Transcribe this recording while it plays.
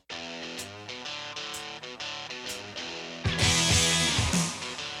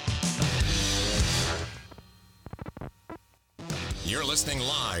You're listening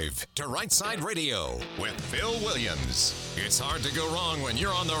live to Right Side Radio with Phil Williams. It's hard to go wrong when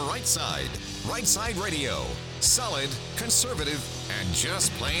you're on the right side. Right Side Radio. Solid, conservative, and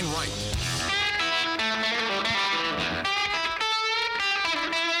just plain right.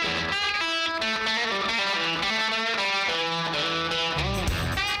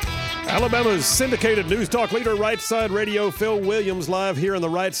 Alabama's syndicated news talk leader, Right Side Radio, Phil Williams, live here in the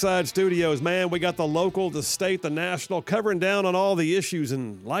Right Side studios. Man, we got the local, the state, the national, covering down on all the issues.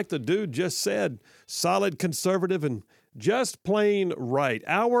 And like the dude just said, solid, conservative, and just plain right.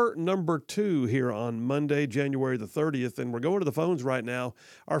 Hour number 2 here on Monday, January the 30th. And we're going to the phones right now.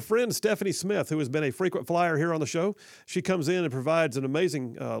 Our friend Stephanie Smith, who has been a frequent flyer here on the show, she comes in and provides an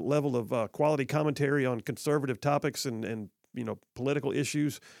amazing level of quality commentary on conservative topics and political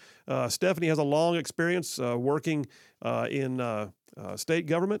issues. Stephanie has a long experience working in state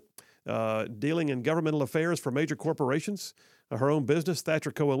government, dealing in governmental affairs for major corporations, her own business,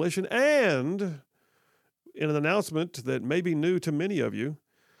 Thatcher Coalition, and in an announcement that may be new to many of you,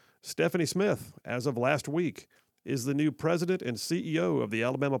 Stephanie Smith, as of last week, is the new president and CEO of the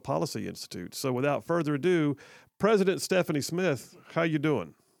Alabama Policy Institute. So without further ado, President Stephanie Smith, how you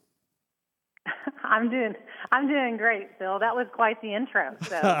doing? I'm doing great, Phil. That was quite the intro,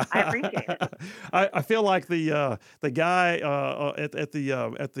 so I appreciate it. I feel like the guy at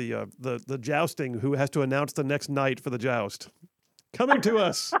the jousting who has to announce the next night for the joust, coming to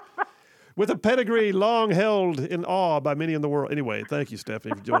us with a pedigree long held in awe by many in the world. Anyway, thank you,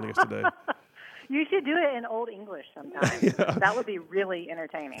 Stephanie, for joining us today. You should do it in Old English sometime. Yeah. That would be really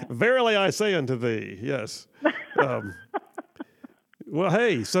entertaining. Verily I say unto thee, yes. Well,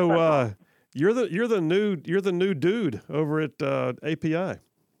 hey, so. You're the new dude over at API.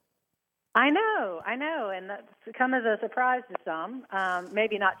 I know, and that's come as a surprise to some.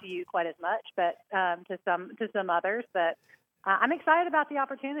 Maybe not to you quite as much, but to some others. But I'm excited about the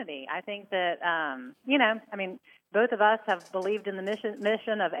opportunity. I think that both of us have believed in the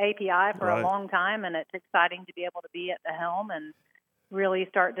mission of API for a long time, and it's exciting to be able to be at the helm and really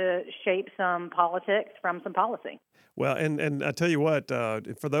start to shape some politics from some policy. Well, and I tell you what,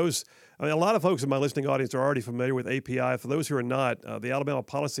 for those, a lot of folks in my listening audience are already familiar with API. For those who are not, the Alabama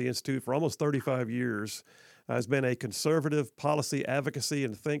Policy Institute for almost 35 years has been a conservative policy advocacy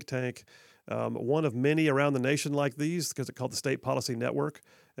and think tank, one of many around the nation like these, because it's called the State Policy Network.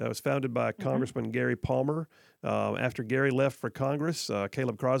 It was founded by Congressman Gary Palmer. After Gary left for Congress,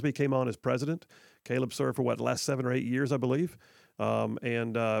 Caleb Crosby came on as president. Caleb served for the last 7 or 8 years, I believe.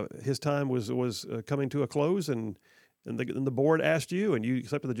 And his time was coming to a close, and the board asked you, and you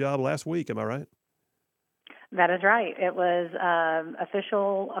accepted the job last week. Am I right? That is right. It was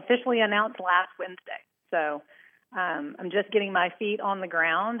officially announced last Wednesday. So I'm just getting my feet on the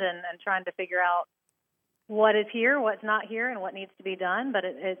ground and trying to figure out what is here, what's not here, and what needs to be done. But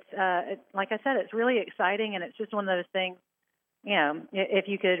it's like I said, it's really exciting, and it's just one of those things. If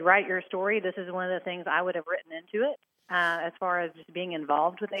you could write your story, this is one of the things I would have written into it. As far as just being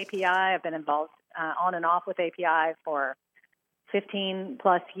involved with API, I've been involved on and off with API for 15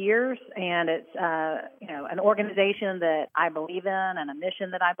 plus years, and it's an organization that I believe in and a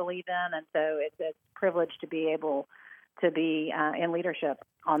mission that I believe in, and so it's a privilege to be able to be in leadership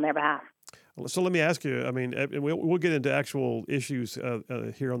on their behalf. So let me ask you. I mean, we'll get into actual issues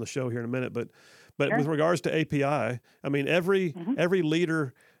here on the show here in a minute, but Sure. With regards to API, I mean, every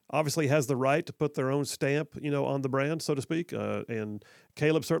leader obviously has the right to put their own stamp, on the brand, so to speak. And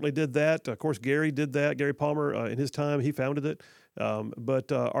Caleb certainly did that. Of course, Gary did that. Gary Palmer, in his time, he founded it.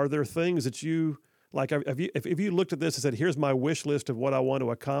 But are there things that you like? If you looked at this and said, "Here's my wish list of what I want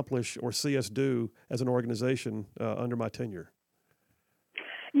to accomplish or see us do as an organization under my tenure"?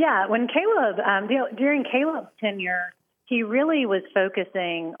 Yeah, when during Caleb's tenure, he really was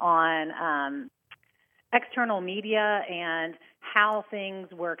focusing on external media and how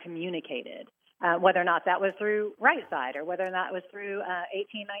things were communicated, whether or not that was through Right Side or whether or not it was through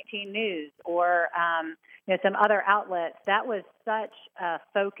 1819 News or some other outlets. That was such a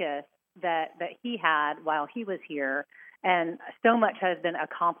focus that he had while he was here, and so much has been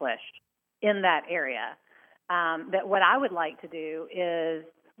accomplished in that area that what I would like to do is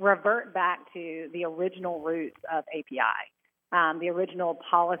revert back to the original roots of API, the original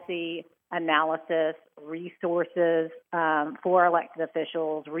policy analysis, resources for elected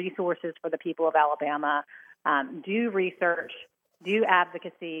officials, resources for the people of Alabama, do research, do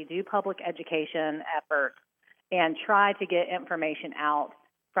advocacy, do public education efforts, and try to get information out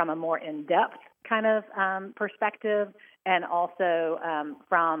from a more in-depth kind of perspective, and also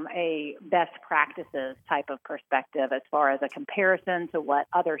from a best practices type of perspective as far as a comparison to what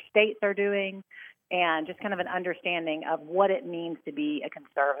other states are doing and just kind of an understanding of what it means to be a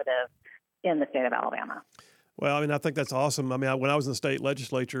conservative in the state of Alabama. Well, I mean, I think that's awesome. I mean, when I was in the state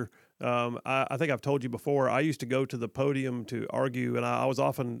legislature, I think I've told you before, I used to go to the podium to argue, and I was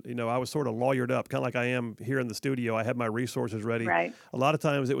often, I was sort of lawyered up, kind of like I am here in the studio. I had my resources ready. Right. A lot of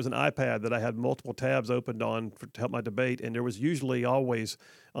times it was an iPad that I had multiple tabs opened on to help my debate, and there was usually always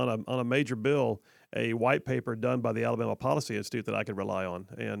on a major bill a white paper done by the Alabama Policy Institute that I could rely on.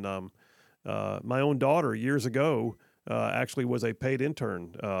 And my own daughter years ago actually was a paid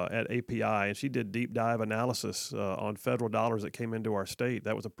intern at API, and she did deep dive analysis on federal dollars that came into our state.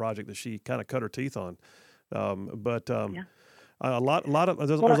 That was a project that she kind of cut her teeth on. There's a lot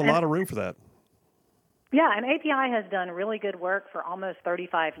of room for that. Yeah, and API has done really good work for almost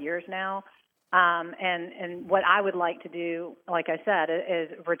 35 years now. And what I would like to do, like I said, is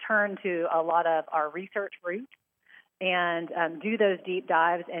return to a lot of our research roots and do those deep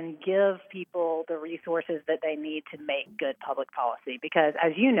dives and give people the resources that they need to make good public policy. Because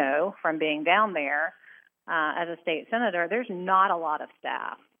as you know, from being down there as a state senator, there's not a lot of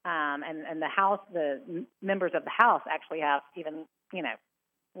staff. And the House, the members of the House actually have even,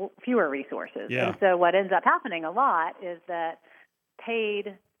 fewer resources. Yeah. And so what ends up happening a lot is that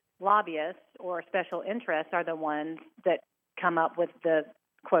paid lobbyists or special interests are the ones that come up with the,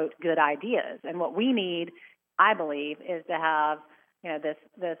 quote, good ideas. And what we need, I believe, is to have this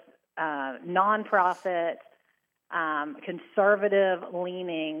nonprofit,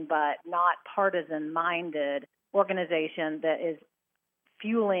 conservative-leaning but not partisan-minded organization that is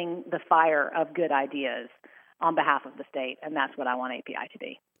fueling the fire of good ideas on behalf of the state, and that's what I want API to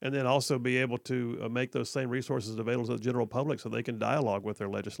be. And then also be able to make those same resources available to the general public so they can dialogue with their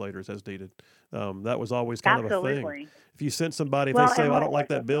legislators as needed. That was always kind of a thing. If you sent somebody, if they say, I don't like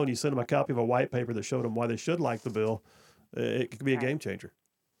that bill, and you send them a copy of a white paper that showed them why they should like the bill, it could be a game changer.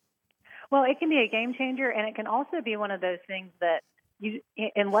 Well, it can be a game changer, and it can also be one of those things that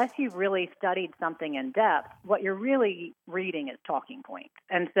unless you've really studied something in depth, what you're really reading is talking points.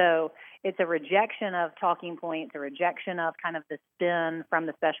 And so it's a rejection of talking points, a rejection of kind of the spin from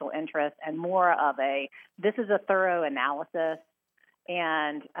the special interest, and more of this is a thorough analysis,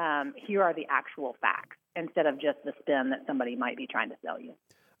 and here are the actual facts, instead of just the spin that somebody might be trying to sell you.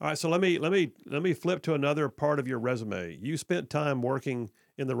 All right, so let me flip to another part of your resume. You spent time working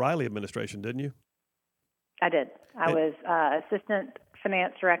in the Riley administration, didn't you? I did. I was assistant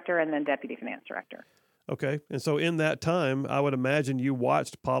finance director and then deputy finance director. Okay. And so in that time, I would imagine you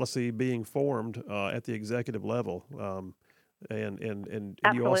watched policy being formed at the executive level. And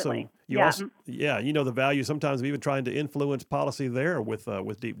Absolutely. you also the value sometimes of even trying to influence policy there with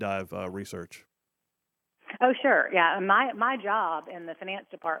deep dive research. Oh, sure. Yeah. My job in the finance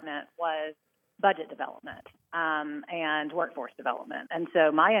department was budget development and workforce development. And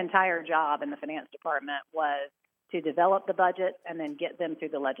so my entire job in the finance department was to develop the budget and then get them through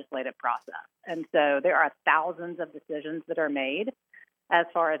the legislative process. And so there are thousands of decisions that are made as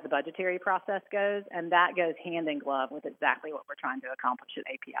far as the budgetary process goes, and that goes hand in glove with exactly what we're trying to accomplish at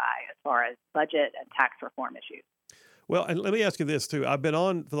API as far as budget and tax reform issues. Well, and let me ask you this, too. I've been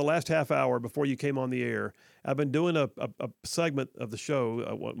on for the last half hour before you came on the air. I've been doing a segment of the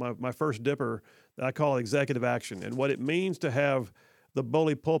show, my first dipper, that I call Executive Action, and what it means to have the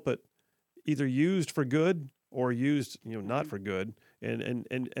bully pulpit either used for good or used, not for good. And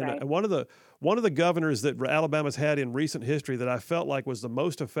Right. one of the governors that Alabama's had in recent history that I felt like was the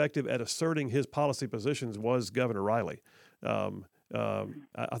most effective at asserting his policy positions was Governor Riley.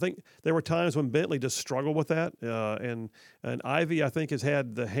 I think there were times when Bentley just struggled with that, and Ivy I think has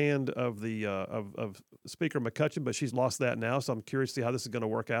had the hand of the of Speaker McCutcheon, but she's lost that now. So I'm curious to see how this is going to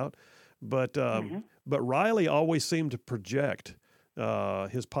work out. But Riley always seemed to project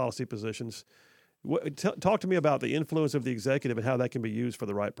his policy positions. Talk to me about the influence of the executive and how that can be used for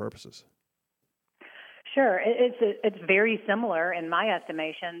the right purposes. Sure. It's very similar, in my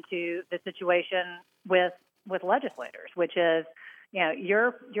estimation, to the situation with legislators, which is,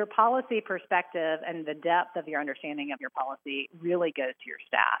 your policy perspective and the depth of your understanding of your policy really goes to your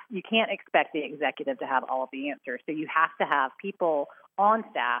staff. You can't expect the executive to have all of the answers. So you have to have people on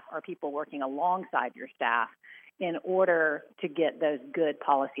staff or people working alongside your staff in order to get those good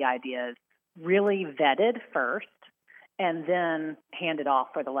policy ideas really vetted first and then handed off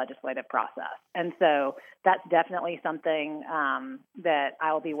for the legislative process. And so that's definitely something that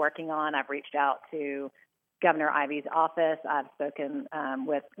I will be working on. I've reached out to Governor Ivy's office. I've spoken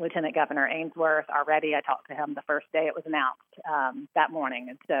with Lieutenant Governor Ainsworth already. I talked to him the first day it was announced that morning.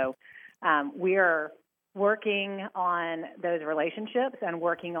 And so we're working on those relationships and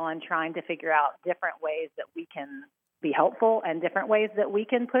working on trying to figure out different ways that we can be helpful, and different ways that we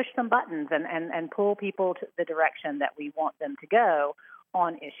can push some buttons and pull people to the direction that we want them to go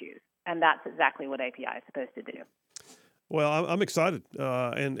on issues. And that's exactly what API is supposed to do. Well, I'm excited, you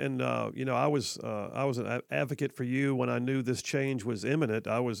know, I was an advocate for you when I knew this change was imminent.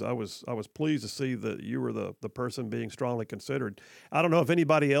 I was pleased to see that you were the person being strongly considered. I don't know if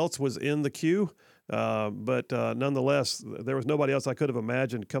anybody else was in the queue, but nonetheless, there was nobody else I could have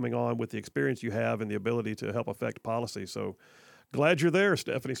imagined coming on with the experience you have and the ability to help affect policy. So glad you're there,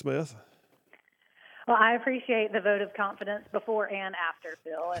 Stephanie Smith. Well, I appreciate the vote of confidence before and after,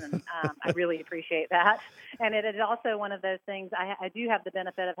 Phil, and I really appreciate that. And it is also one of those things. I do have the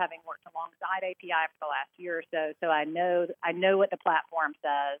benefit of having worked alongside API for the last year or so I know what the platform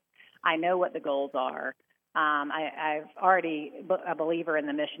says. I know what the goals are. I've already a believer in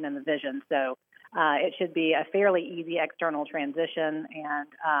the mission and the vision, so it should be a fairly easy external transition,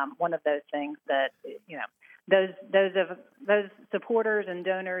 and one of those things that, you know, those supporters and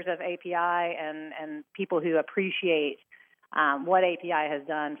donors of API and people who appreciate what API has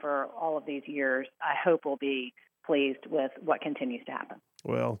done for all of these years, I hope will be pleased with what continues to happen.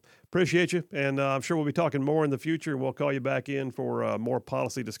 Well, appreciate you, and I'm sure we'll be talking more in the future, and we'll call you back in for more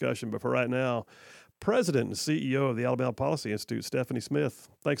policy discussion. But for right now, President and CEO of the Alabama Policy Institute, Stephanie Smith,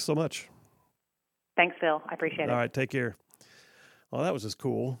 thanks so much. Thanks, Phil. I appreciate it. All right, take care. Well, that was just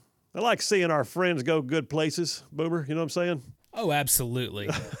cool. I like seeing our friends go good places, Boomer. You know what I'm saying? Oh, absolutely.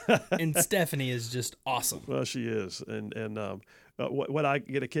 And Stephanie is just awesome. Well, she is. And what I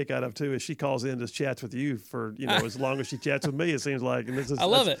get a kick out of, too, is she calls in and just chats with you for, you know, as long as she chats with me, it seems like. And I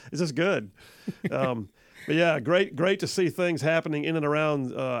love it. It's just good. But, yeah, great to see things happening in and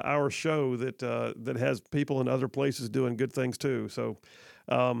around our show that has people in other places doing good things, too. So,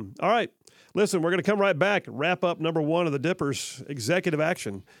 all right. Listen, we're going to come right back, wrap up number one of the Dippers, executive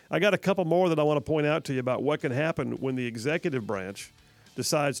action. I got a couple more that I want to point out to you about what can happen when the executive branch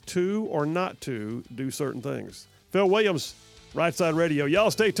decides to or not to do certain things. Phil Williams, Right Side Radio. Y'all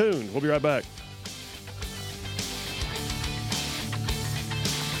stay tuned. We'll be right back.